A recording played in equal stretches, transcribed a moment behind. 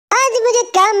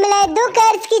काम मिला है 2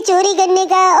 कार्स की चोरी करने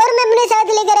का और मैं अपने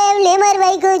साथ लेकर आया हूँ लेमर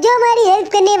भाई को, जो हमारी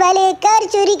हेल्प करने वाले हैं कार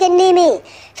चोरी करने में।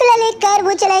 फिलहाल एक कार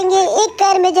वो चलाएंगे, एक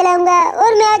कार मैं चलाऊंगा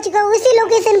और मैं आ चुका हूँ उसी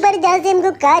लोकेशन पर जहाँ से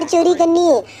हमको कार चोरी करनी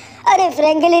है। अरे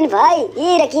फ्रैंकलिन भाई,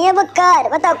 ये रखी है वो कार,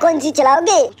 बताओ कौन सी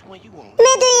चलाओगे?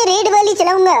 मैं तो ये रेड वाली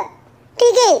चलाऊंगा।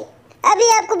 ठीक है, अभी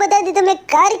आपको बता देता मैं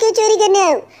कार क्यों चोरी करने आया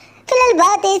हूँ। फिलहाल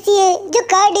बात ऐसी है, जो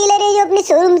कार डीलर है जो अपने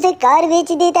शोरूम से कार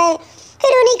बेच देता है,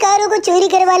 फिर उन्हीं कारों को चोरी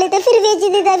करवा लेता है, फिर बेच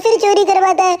देता है, फिर चोरी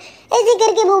करवाता है, ऐसे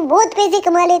करके वो बहुत पैसे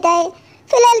कमा लेता है।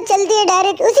 फिलहाल चलते हैं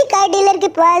डायरेक्ट उसी कार डीलर के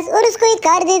पास और उसको एक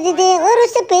कार दे देते हैं और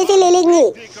उससे पैसे ले लेंगे।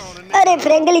 अरे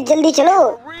फ्रैंकलिन जल्दी चलो।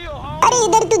 अरे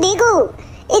इधर तो देखो,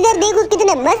 इधर देखो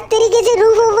कितना मस्त तरीके से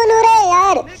रूफ ओपन हो रहा है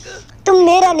यार। तुम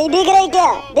मेरा नहीं देख रहे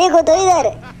क्या? देखो तो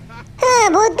इधर। हाँ,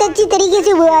 बहुत अच्छी तरीके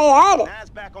से हुआ है यार।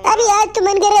 अभी आज तो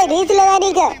मन कर रहा है रेस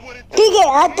लगाने का। ठीक है,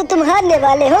 आज तो तुम हारने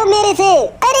वाले हो मेरे से।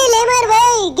 अरे लेमर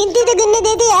भाई, गिनती तो गिनने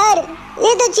देते यार,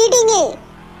 ये तो चीटिंग है।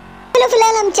 चलो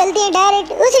फिलहाल हम चलते हैं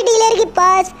डायरेक्ट उसी डीलर के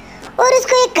पास और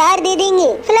उसको एक कार दे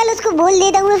देंगे। फिलहाल उसको बोल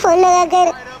देता हूँ फोन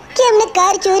लगाकर कि हमने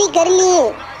कार चोरी कर ली है।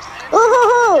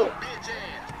 ओहो,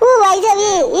 ओ भाई साहब,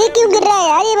 ये क्यों गिर रहा है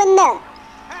यार? ये बंदा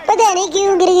पता नहीं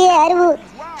क्यों गिर गया यार वो।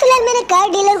 फिलहाल मैंने कार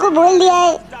डीलर को बोल दिया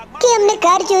है कि हमने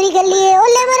कार चोरी कर ली है। और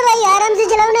लेमर भाई आराम से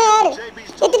चलाओ ना यार,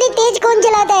 इतनी तेज कौन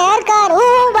चलाता है यार कार?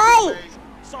 ओह भाई,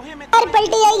 कार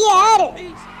पलटी जाएगी यार,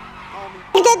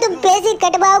 इतना तुम पैसे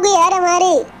कटवाओगे यार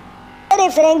हमारे। अरे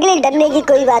फ्रैंकलिन, डरने की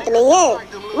कोई बात नहीं है,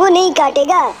 वो नहीं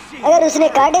काटेगा। अगर उसने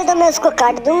काटे तो मैं उसको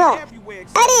काट दूंगा।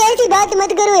 अरे ऐसी बात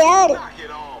मत करो यार,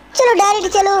 चलो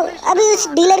डायरेक्ट चलो, अभी उस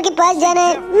डीलर के पास जाना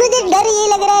है। मुझे डर ये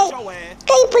लग रहा है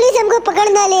कहीं पुलिस हमको पकड़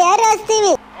ना ले यार रास्ते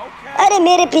में। अरे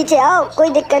मेरे पीछे आओ, कोई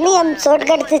दिक्कत नहीं, हम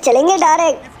शॉर्टकट से चलेंगे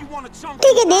डायरेक्ट।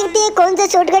 ठीक है, देखते हैं कौन सा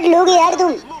शॉर्टकट लोगे यार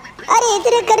तुम। अरे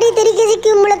इतने करनी तरीके से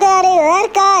क्यों मुड़ कर आ रहे हो यार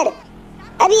कार?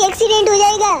 अभी एक्सीडेंट हो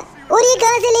जाएगा। और ये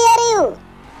कहाँ से ले आ रहे हो?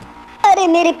 अरे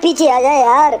मेरे पीछे आ जा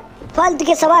यार, फालतू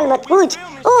के सवाल मत पूछ।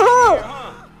 ओहो,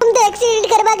 तुम तो एक्सीडेंट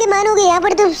करवा के मानोगे, यहाँ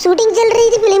पर तो शूटिंग चल रही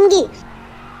थी फिल्म की।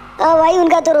 हाँ भाई,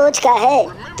 उनका तो रोज का है।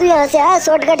 तू यहाँ से आ,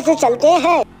 शॉर्टकट से चलते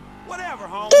हैं।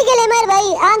 ठीक है लेमर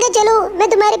भाई, आगे चलो, मैं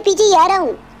तुम्हारे पीछे ही आ रहा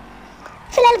हूँ।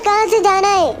 फिलहाल कहाँ से जाना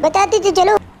है बताते तो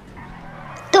चलो।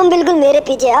 तुम बिल्कुल मेरे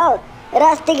पीछे आओ,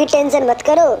 रास्ते की टेंशन मत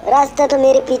करो। रास्ता तो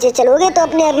मेरे पीछे चलोगे तो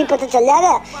अपने आप ही पता चल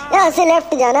जाएगा। यहाँ से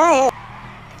लेफ्ट जाना है।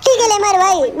 ठीक है लेमर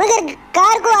भाई, मगर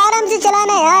कार को आराम से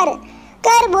चलाना है यार,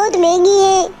 कार बहुत महंगी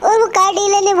है और वो कार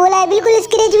डीलर ने बोला है बिल्कुल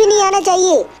स्क्रैच भी नहीं आना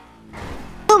चाहिए।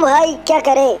 तो भाई क्या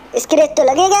करें, स्क्रैच तो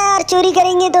लगेगा यार, चोरी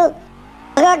करेंगे तो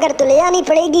भगा कर तो ले जानी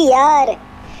पड़ेगी यार।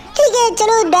 ठीक है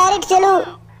चलो डायरेक्ट चलो।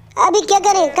 अभी क्या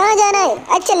करें, कहाँ जाना है?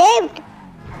 अच्छा लेफ्ट,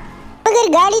 मगर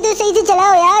गाड़ी तो सही से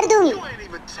चलाओ यार तुम।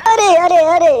 अरे अरे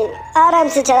अरे, आराम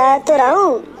से चला तो रहा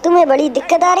हूँ, तुम्हें बड़ी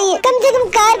दिक्कत आ रही है। कम से कम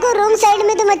कार को रोंग साइड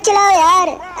में तो मत चलाओ यार,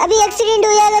 अभी एक्सीडेंट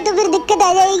हो जाएगा तो फिर दिक्कत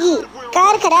आ जाएगी,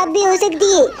 कार खराब भी हो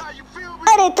सकती है।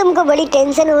 अरे तुमको बड़ी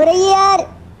टेंशन हो रही है यार,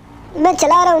 मैं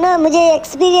चला रहा हूँ ना, मुझे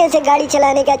एक्सपीरियंस है गाड़ी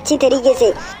चलाने का अच्छी तरीके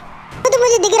से। तो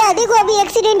मुझे दिख रहा है, देखो अभी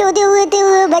एक्सीडेंट होते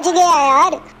हुए बच गया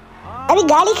यार, अभी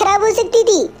गाड़ी खराब हो सकती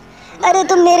थी। अरे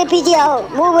तुम मेरे पीछे आओ,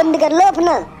 मुंह बंद कर लो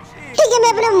अपना। ठीक है, मैं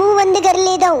अपना मुंह बंद कर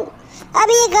लेता हूँ।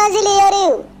 अभी ये कहाँ से ले आ रहे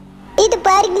हो? ये तो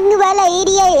पार्किंग वाला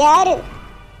एरिया है यार।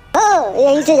 हाँ,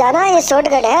 यहीं से जाना, ये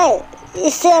शॉर्टकट है,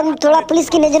 इससे हम थोड़ा पुलिस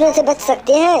की नजरों से बच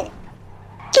सकते हैं।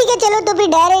 ठीक है चलो, तो फिर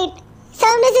डायरेक्ट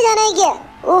सामने से जाना है क्या?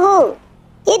 ओहो,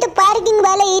 ये तो पार्किंग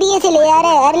वाला एरिया से ले आ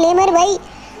रहा है यार। लेमर भाई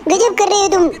गजब कर रहे हो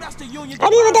तुम।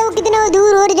 अभी बताओ कितना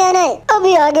दूर और जाना है?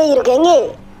 अभी आगे ही रुकेंगे,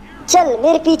 चल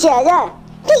मेरे पीछे आ जा।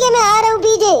 ठीक है, मैं आ रहा हूँ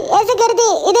पीछे। ऐसे करते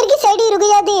इधर की साइड ही रुक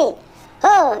जाते हैं।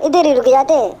 हाँ, इधर ही रुक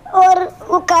जाते हैं। और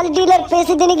वो कार डीलर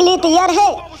पैसे देने के लिए तैयार है?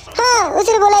 हाँ,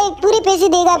 उसने बोला पूरे पैसे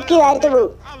देगा आपकी बार तो वो।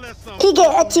 ठीक है,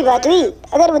 अच्छी बात हुई,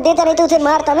 अगर वो देता नहीं तो उसे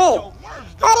मारता मैं।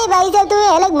 अरे भाई साहब, तुम्हें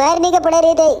अलग मारने का पड़ा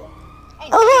रहता है।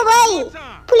 ओहो भाई,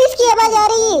 पुलिस की आवाज आ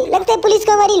रही है, लगता है पुलिस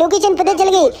को हमारी लोकेशन पता चल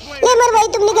गई। लेमर भाई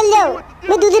तुम निकल जाओ,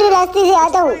 मैं दूसरे रास्ते से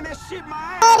आता हूँ।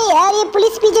 अरे यार, ये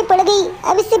पुलिस पीछे पड़ गई,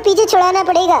 अब इससे पीछे छुड़ाना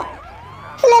पड़ेगा।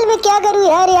 फिलहाल मैं क्या करूँ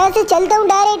यार, यहाँ से चलता हूँ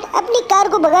डायरेक्ट अपनी कार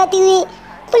को भगाती हुई।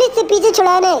 पुलिस से पीछे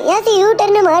छुड़ाना है, यहाँ से यू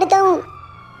टर्न मारता हूँ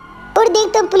और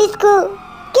देखता हूँ पुलिस को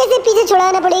कैसे पीछे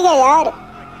छुड़ाना पड़ेगा यार।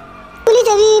 पुलिस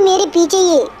अभी भी मेरे पीछे ही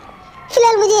है।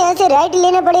 फिलहाल मुझे यहाँ से राइट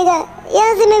लेना पड़ेगा,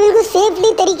 यहाँ से मैं बिल्कुल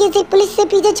सेफली तरीके से पुलिस से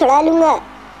पीछे छुड़ा लूँगा।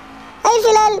 अभी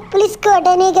फिलहाल पुलिस को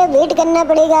हटाने का वेट करना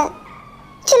पड़ेगा।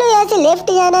 चलो यहाँ से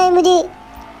लेफ्ट जाना है मुझे।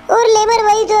 और लेमर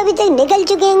भाई तो अभी तक निकल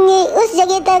चुके होंगे उस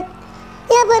जगह तक,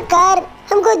 यहाँ पर कार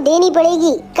हमको देनी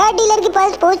पड़ेगी। कार डीलर के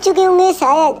पास पहुँच चुके होंगे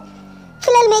शायद।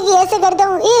 फिलहाल मैं ऐसे करता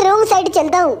हूँ, ये रॉन्ग साइड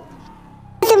चलता हूँ,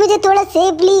 इससे मुझे थोड़ा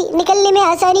सेफली निकलने में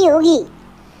आसानी होगी।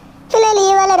 फिलहाल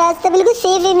ये वाला रास्ता बिल्कुल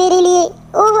सेफ है मेरे लिए।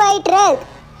 ट्रक।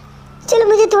 चलो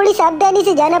मुझे थोड़ी सावधानी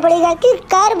से जाना पड़ेगा क्योंकि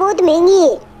कार बहुत महंगी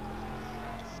है।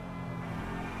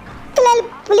 फिलहाल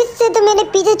पुलिस से तो मैंने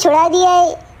पीछे छुड़ा दिया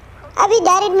है। अभी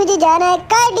डायरेक्ट मुझे जाना है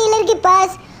कार डीलर के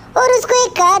पास और उसको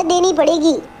एक कार देनी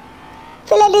पड़ेगी।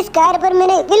 फिलहाल इस कार पर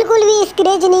मैंने बिल्कुल भी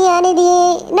स्क्रैच नहीं आने दिए,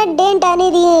 न डेंट आने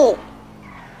दिए।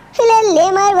 फिलहाल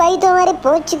लेमार भाई तो हमारे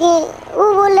पहुंच चुके हैं।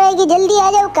 वो बोल रहा है कि जल्दी आ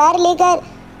जाओ कार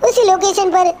लेकर उसी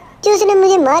लोकेशन पर जो उसने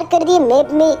मुझे मार्क कर दिए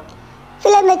मैप में।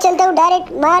 फिलहाल मैं चलता हूँ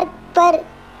डायरेक्ट मार्क पर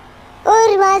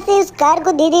और वहाँ से उस कार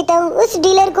को दे देता हूँ उस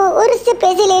डीलर को और उससे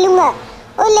पैसे ले लूँगा।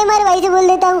 और लेमार भाई से बोल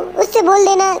देता हूँ, उससे बोल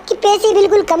देना कि पैसे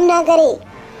बिल्कुल कम ना करे।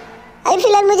 अभी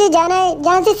फिलहाल मुझे जाना है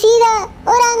जहाँ से सीधा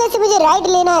और आगे से मुझे राइट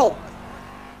लेना है।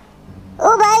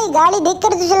 ओ भाई गाड़ी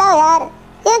देखकर तो चलाओ यार,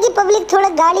 यहाँ की पब्लिक थोड़ा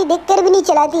गाड़ी देखकर भी नहीं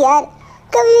चलाती यार,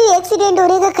 कभी भी एक्सीडेंट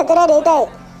होने का खतरा रहता है।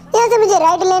 यहाँ से मुझे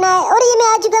राइट लेना है और ये मैं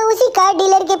आ चुका हूँ उसी कार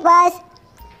डीलर के पास।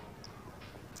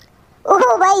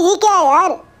 ओहो भाई ये क्या है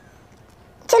यार।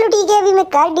 चलो ठीक है, अभी मैं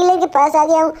कार डीलर के पास आ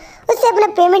गया हूँ, उससे अपना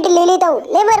पेमेंट ले लेता हूँ।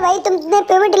 लेमर भाई तुमने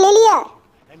पेमेंट ले लिया?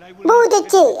 बहुत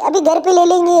अच्छे, अभी घर पे ले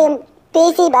लेंगे हम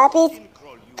पैसे वापस।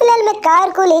 फिलहाल मैं कार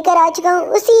को लेकर आ चुका हूँ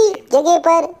उसी जगह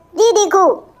पर। ये देखो,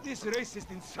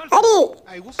 अरे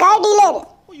कार डीलर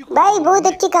भाई बहुत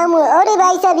अच्छे काम हुआ। अरे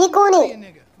भाई साहब ये कौन है?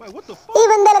 ये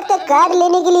बंदा लगता है कार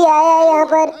लेने के लिए आया है यहाँ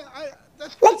पर।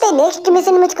 लगता है नेक्स्ट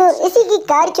मिशन मुझको इसी की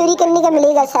कार चोरी करने का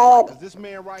मिलेगा शायद।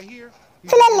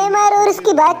 फिलहाल लेमार और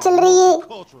उसकी बात चल रही है।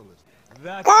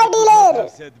 कार डीलर,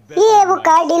 ये है वो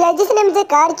कार डीलर जिसने मुझे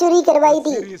कार चोरी करवाई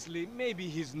थी।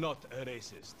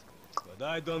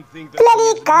 फिलहाल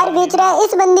ये कार बेच रहा है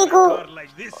इस बंदे को,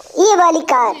 ये वाली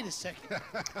कार।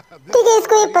 ठीक है,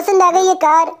 इसको ये पसंद आ गई ये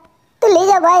कार तो ले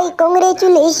जा भाई,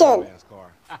 कांग्रेचुलेशन।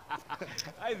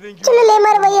 चलो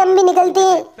लेमर भाई हम भी निकलते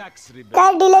हैं।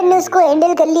 कार डीलर ने उसको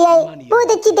हैंडल कर लिया है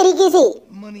बहुत अच्छी तरीके से।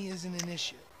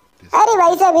 अरे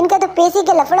भाई साहब इनका तो पैसे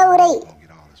का लफड़ा हो रहा है।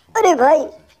 अरे भाई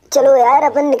चलो यार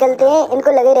अपन निकलते हैं,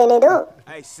 इनको लगे रहने दो।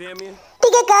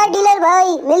 ठीक है कार डीलर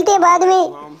भाई, मिलते हैं बाद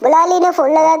में, बुला लेना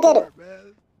फोन लगा कर।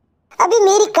 अभी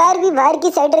मेरी कार भी बाहर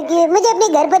की साइड रखी है, मुझे अपने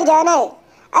घर पर जाना है।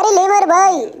 अरे लेमर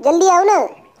भाई जल्दी आओ ना।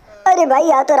 अरे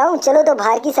भाई आ तो रहा हूँ, चलो तो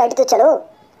बाहर की साइड तो चलो।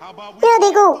 यहाँ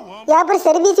देखो यहाँ पर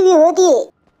सर्विस भी होती है,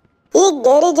 एक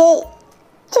गैरेज है।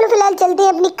 चलो फिलहाल चलते हैं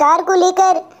अपनी कार को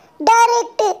लेकर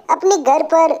डायरेक्ट अपने घर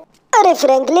पर। अरे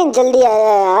फ्रैंकलिन जल्दी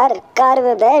आया यार, कार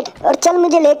में बैठ और चल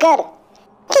मुझे लेकर।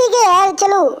 ठीक है यार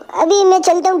चलो, अभी मैं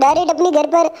चलता हूँ डायरेक्ट अपने घर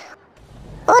पर।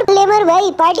 और लेमर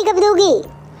भाई पार्टी कब दोगी?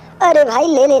 अरे भाई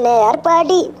ले लेना यार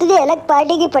पार्टी, तुझे अलग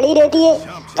पार्टी की पड़ी रहती है।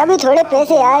 अभी थोड़े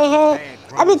पैसे आए हैं,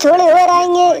 अभी थोड़े और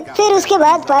आएंगे, फिर उसके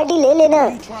बाद पार्टी ले लेना।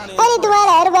 अरे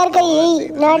तुम्हारा हर बार का यही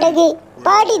नाटक है,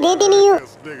 पार्टी देती नहीं हूँ।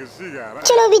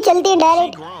 चलो अभी चलते हैं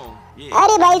डायरेक्ट।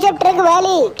 अरे भाई साहब ट्रक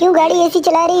वाले क्यों गाड़ी ऐसी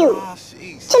चला रही हो?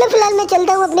 चलो फिलहाल मैं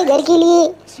चलता हूँ अपने घर के लिए।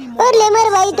 और लेमर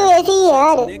भाई तो ऐसे ही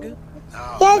यार,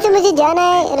 यहाँ से मुझे जाना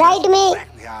है राइट में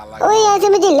और यहाँ से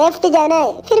मुझे लेफ्ट जाना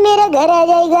है, फिर मेरा घर आ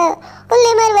जाएगा। और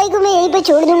लेमर भाई को मैं यहीं पे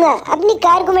छोड़ दूंगा, अपनी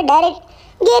कार को मैं डायरेक्ट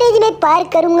गैरेज में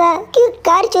पार्क करूंगा क्योंकि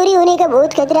कार चोरी होने का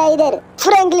बहुत खतरा है इधर।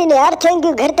 फ्रैंकलिन यार थैंक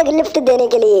यू घर तक लिफ्ट देने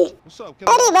के लिए।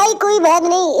 अरे भाई कोई बात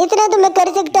नहीं, इतना तो मैं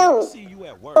कर सकता हूँ।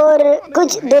 और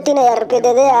कुछ 2-3 हज़ार रुपए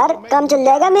दे दे यार, काम चल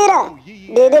जाएगा मेरा,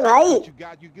 दे दे भाई।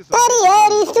 अरे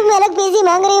यार इस तुम अलग पैसे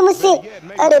मांग रहे हो मुझसे।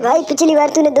 अरे भाई पिछली बार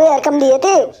तूने 2 हज़ार कम दिए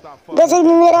थे, वैसे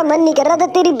भी मेरा मन नहीं कर रहा था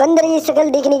तेरी बंदर जैसी शक्ल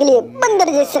देखने के लिए,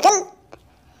 बंदर जैसी शक्ल।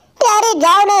 अरे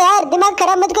जाओ ना यार, दिमाग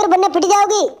खराब मत कर वरना पिट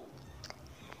जाओगे।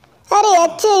 अरे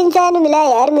अच्छे इंसान मिला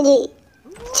यार मुझे।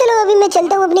 चलो अभी मैं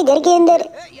चलता हूँ अपने घर के अंदर।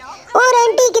 और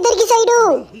आंटी किधर की साइड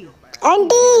हो?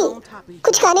 आंटी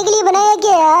कुछ खाने के लिए बनाया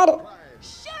क्या यार?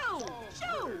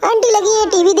 आंटी लगी है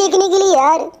टीवी देखने के लिए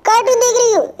यार, कार्टून देख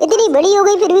रही हो? इतनी बड़ी हो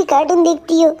गई फिर भी कार्टून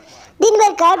देखती हो, दिन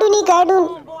भर कार्टून ही कार्टून।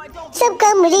 सब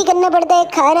काम मुझे ही करना पड़ता है,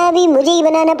 खाना भी मुझे ही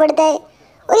बनाना पड़ता है।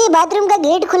 और ये बाथरूम का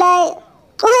गेट खुला है।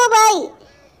 ओह भाई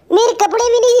मेरे कपड़े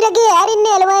भी नहीं रखे यार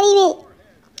इनने अलमारी में,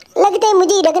 लगता है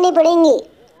मुझे ही रखने पड़ेंगे।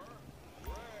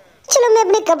 चलो मैं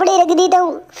अपने कपड़े रख देता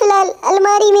हूँ फिलहाल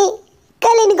अलमारी में,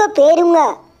 कल इनको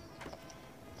पहनूंगा।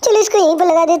 चलो इसको यहीं पर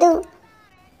लगा देता हूँ।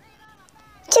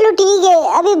 चलो ठीक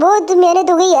है, अभी बहुत मेहनत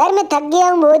हो गई यार, मैं थक गया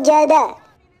हूँ बहुत ज़्यादा।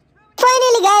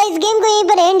 फाइनली गाइस गेम को यहीं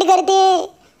पर एंड करते हैं।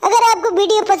 अगर आपको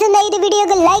वीडियो पसंद आई तो वीडियो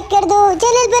को लाइक कर दो,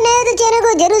 चैनल पर नए हो तो चैनल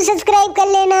को जरूर सब्सक्राइब कर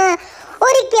लेना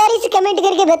और एक प्यारी सी कमेंट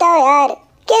करके बताओ यार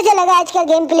कैसा लगा आज का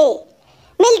गेम प्ले।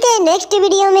 मिलते हैं नेक्स्ट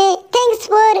वीडियो में। Thanks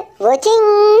for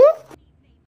watching.